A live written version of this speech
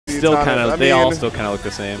still kind of. They all still kind of look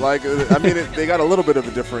the same. Like, I mean, they got a little bit of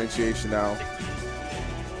a differentiation now.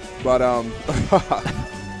 But All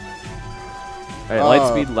right,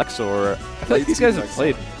 Lightspeed, Lexor. I feel like these guys have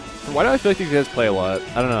played. Why do I feel like these guys play a lot?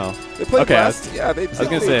 I don't know. They played okay, last. Yeah, they. I was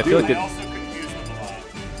gonna say I feel like.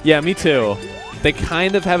 Yeah, me too. They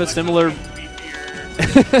kind of have a similar.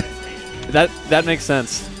 that makes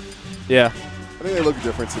sense. Yeah. I think they look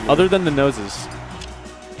different to me. Other than the noses.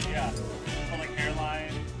 Yeah. Like hairline,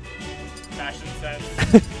 fashion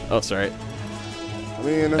sense. Oh, sorry. I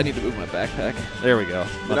mean, I need to move my backpack. There we go.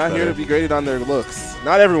 They're not here to be graded on their looks.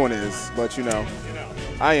 Not everyone is, but you know.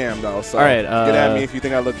 I am, though. So all right, get at me if you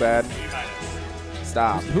think I look bad.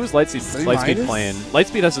 Stop. Who's Lightspeed playing?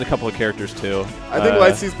 Lightspeed has a couple of characters, too. I think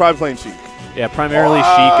Lightspeed's probably playing Sheik. Yeah, primarily Sheik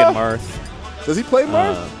and Marth. Does he play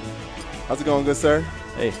Marth? How's it going, good sir?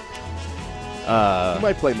 Hey. He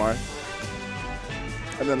might play Marth.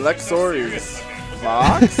 And then Lexor is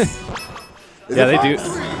Fox? Yeah, they do.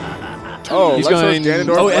 Oh, he's Lexor's going.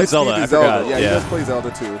 Ganondorf. Oh, and Zelda. I forgot. Yeah, he does play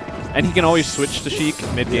Zelda too. And he can always switch to Sheik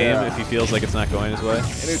mid-game if he feels like it's not going his way.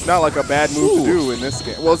 And it's not like a bad move to do in this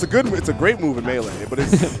game. Well, it's a great move in Melee, but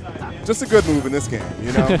it's just a good move in this game.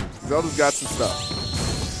 You know, Zelda's got some stuff.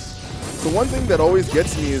 So one thing that always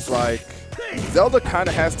gets me is like Zelda kind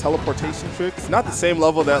of has teleportation tricks, not the same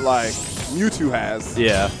level that like Mewtwo has.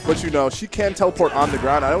 Yeah. But you know, she can teleport on the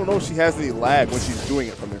ground. I don't know if she has any lag when she's doing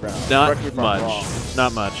it from the ground. Not much.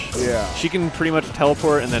 Not much. Yeah. She can pretty much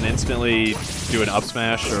teleport and then instantly do an up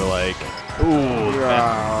smash or like, ooh,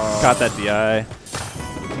 caught that DI.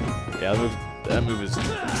 Yeah, that move is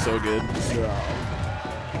so good.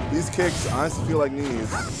 Yeah. These kicks honestly feel like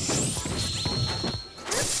knees.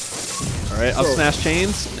 All right, up smash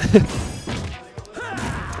chains.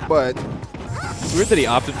 But it's weird that he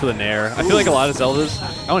opted for the Nair. I feel like a lot of Zeldas,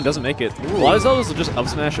 oh, and doesn't make it. A lot of Zeldas will just up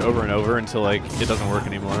smash over and over until like it doesn't work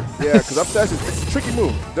anymore. Yeah, because up smash it's a tricky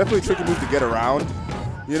move. Definitely a tricky move to get around.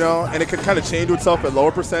 You know, and it can kind of chain to itself at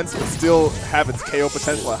lower percents, but still have its KO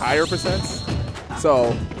potential at higher percents.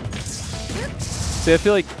 So, see, I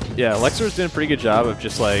feel like Lexor's doing a pretty good job of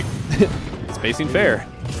just like spacing fair.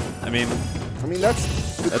 I mean that's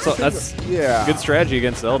yeah, good strategy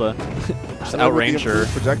against Zelda. Just outrange her.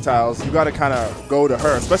 Projectiles, you got to kind of go to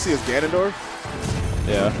her, especially as Ganondorf.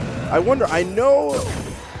 Yeah. I wonder. I know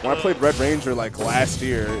when I played Red Ranger like last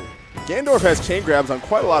year, Ganondorf has chain grabs on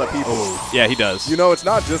quite a lot of people. Oh, yeah, he does. You know, it's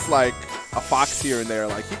not just like a fox here and there.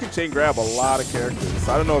 Like he can chain grab a lot of characters.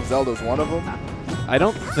 I don't know if Zelda's one of them. I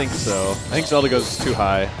don't think so. I think Zelda goes too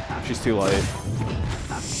high. She's too light.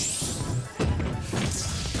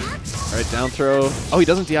 All right, down throw. Oh, he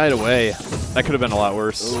doesn't DI it away. That could have been a lot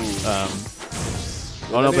worse.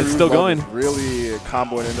 Oh no, but it's still going. Really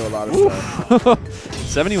comboing into a lot of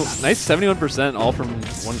stuff. Nice 71% all from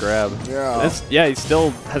one grab. Yeah. Yeah, he still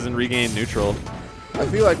hasn't regained neutral. I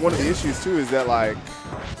feel like one of the issues too is that like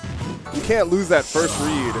you can't lose that first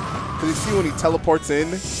read because you see when he teleports in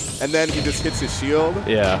and then he just hits his shield.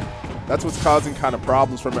 Yeah. That's what's causing kind of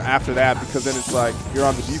problems from after that because then it's like you're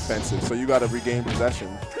on the defensive, so you got to regain possession.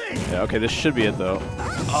 Yeah, okay, this should be it though.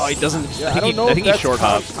 Oh, he doesn't. Yeah, I think he short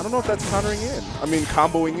hopped. I don't know if that's countering in. I mean,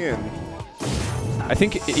 comboing in. I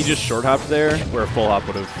think he just short hopped there, where a full hop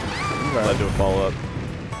would have led to a follow up.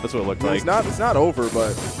 That's what it looked like. It's not over,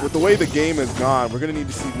 but with the way the game has gone, we're gonna need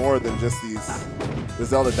to see more than just the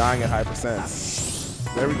Zelda dying at high percents.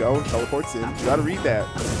 There we go. Teleports in. You gotta read that.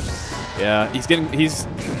 Yeah, he's.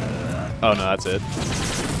 Oh no, that's it.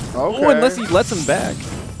 Okay. Oh, unless he lets him back.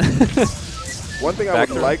 One thing I would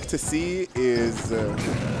like to see is.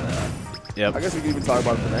 Yep. I guess we can even talk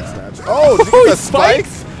about it for next match. Oh, did he get the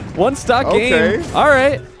spikes? One stock game. All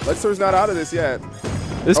right. Lexor's not out of this yet.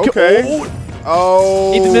 This okay.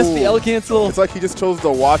 Oh. He missed the L cancel. It's like he just chose to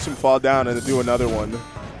watch him fall down and to do another one.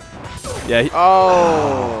 Yeah.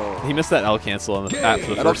 He missed that L cancel on the first one.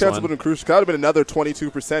 That L cancel would have been crucial. That would have been another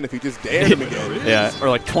 22% if he just dared him again. Yeah, or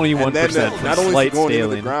like 21%. And then, not only is he going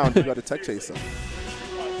into the ground, you got to tech chase him.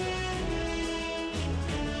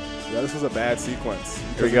 Yeah, this was a bad sequence.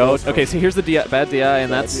 Here we go. Okay, so here's the bad DI,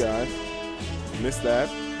 and that's... DI. Missed that.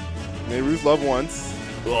 Nehru's love once.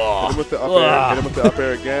 Hit him with the up air. Hit him with the up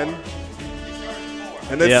air again.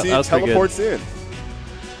 And then see teleports in.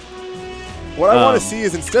 What I want to see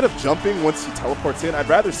is instead of jumping once he teleports in, I'd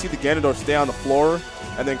rather see the Ganondorf stay on the floor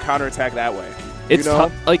and then counterattack that way. It's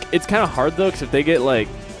like it's kind of hard though, because if they get like,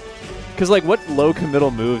 because like what low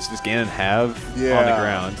committal moves does Ganon have on the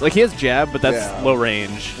ground? Like he has jab, but that's low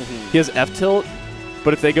range. He has F tilt,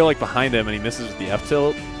 but if they go like behind him and he misses with the F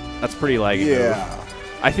tilt, that's pretty laggy. Move.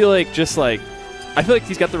 I feel like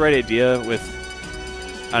he's got the right idea with,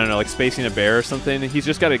 I don't know, like spacing a bear or something. He's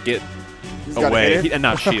just got to get away and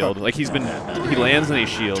not shield. Like he lands and he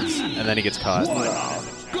shields and then he gets caught.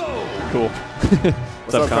 Cool.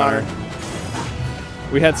 What's up, Connor?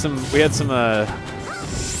 We had some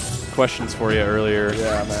questions for you earlier.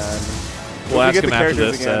 Yeah, man. We'll ask him after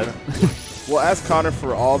this set. We'll ask Connor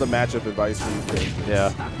for all the matchup advice for you.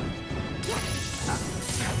 Yeah.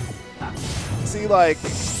 See, like,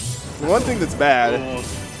 one thing that's bad,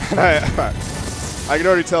 I can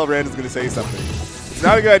already tell Rand is going to say something. It's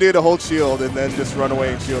not a good idea to hold shield and then just run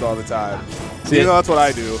away and shield all the time. You know, that's what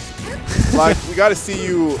I do. Like, we got to see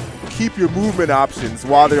you keep your movement options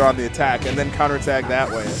while they're on the attack and then counterattack that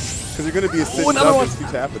way. Because you're going to be a sitting up and this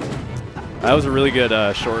keeps happening. That was a really good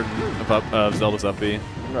short of Zelda's up B.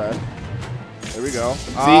 Right. There we go.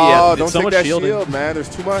 See, yeah, don't so take that shielding. shield, man. There's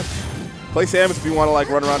too much. Play Samus if you want to like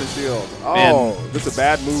run around and shield. Oh, that's a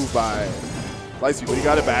bad move by Lightspeed, but he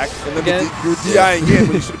got it back. And then you're DIing in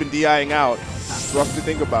when you should have been DIing out. It's rough to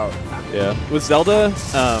think about. Yeah. With Zelda,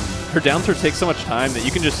 her down throw takes so much time that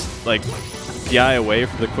you can just like DI away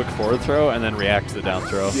for the quick forward throw and then react to the down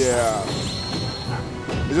throw. Yeah.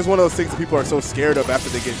 It's just one of those things that people are so scared of after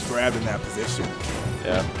they get grabbed in that position.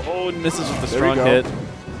 Yeah. Oh, and misses with the strong hit.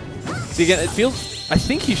 See, again, it feels... I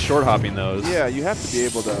think he's short hopping those. Yeah, you have to be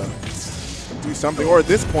able to do something. Or at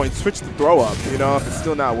this point, switch the throw up, you know, if it's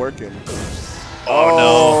still not working. Oh,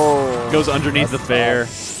 no. Goes underneath the fair.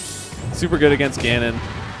 Super good against Ganon.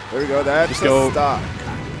 There we go. That's just stock.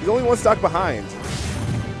 He's only one stock behind.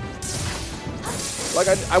 Like,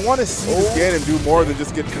 I want to see this Ganon do more than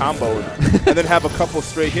just get comboed and then have a couple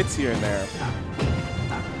straight hits here and there.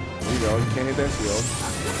 There you go. You can't hit that shield.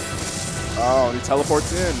 Oh, and he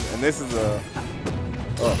teleports in, and this is a...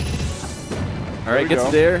 Oh. All right, gets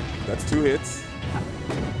there. That's 2 hits.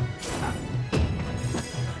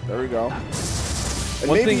 There we go. And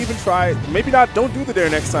maybe even try... Maybe not... Don't do the dare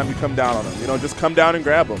next time you come down on him. You know, just come down and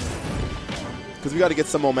grab him. Because we got to get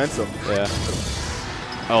some momentum. Yeah.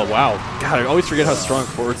 Oh, wow. God, I always forget how strong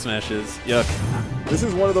forward smash is. Yuck. This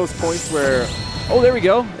is one of those points where... Oh, there we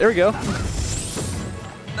go. There we go.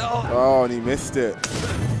 Oh, and he missed it.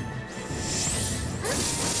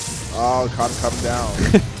 Oh, caught him coming down.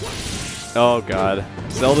 Oh, God.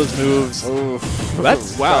 Zelda's moves.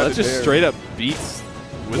 That's That just straight up beats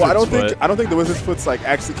Wizard's Foot. I don't think the Wizard's Foot's like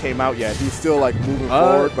actually came out yet. He was still like moving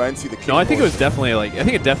forward, but I didn't see the kick. No, I think it was definitely like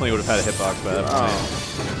it definitely would have had a hitbox by that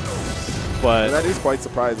point. But that is quite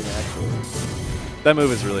surprising, actually. That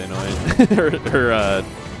move is really annoying.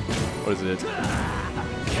 What is it?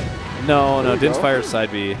 No, Din's fire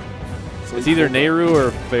side B. So it's either Nehru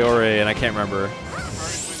or Fiore, and I can't remember.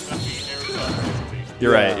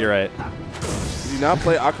 You're right. You're right. Did you not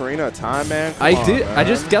play Ocarina of Time, man? I did. Man. I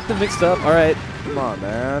just got them mixed up. All right. Come on,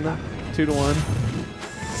 man. 2-1.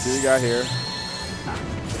 See what we got here.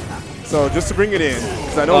 So just to bring it in,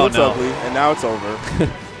 because I know it's ugly, and now it's over.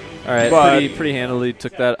 All right, pretty handily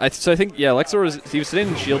took that. So I think Lexor was sitting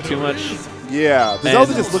in shield too much. Yeah,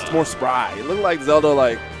 Zelda just looked more spry. It looked like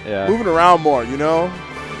Zelda moving around more, you know.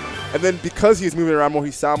 And then because he's moving around more,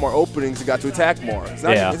 he saw more openings and got to attack more. It's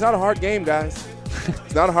not a hard game, guys.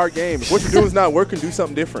 It's not a hard game. If what you're doing is not working, do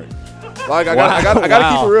something different. Like I gotta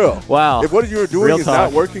keep it real. Wow. If what you're doing is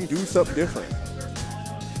not working, do something different.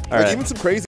 All right. Even some crazy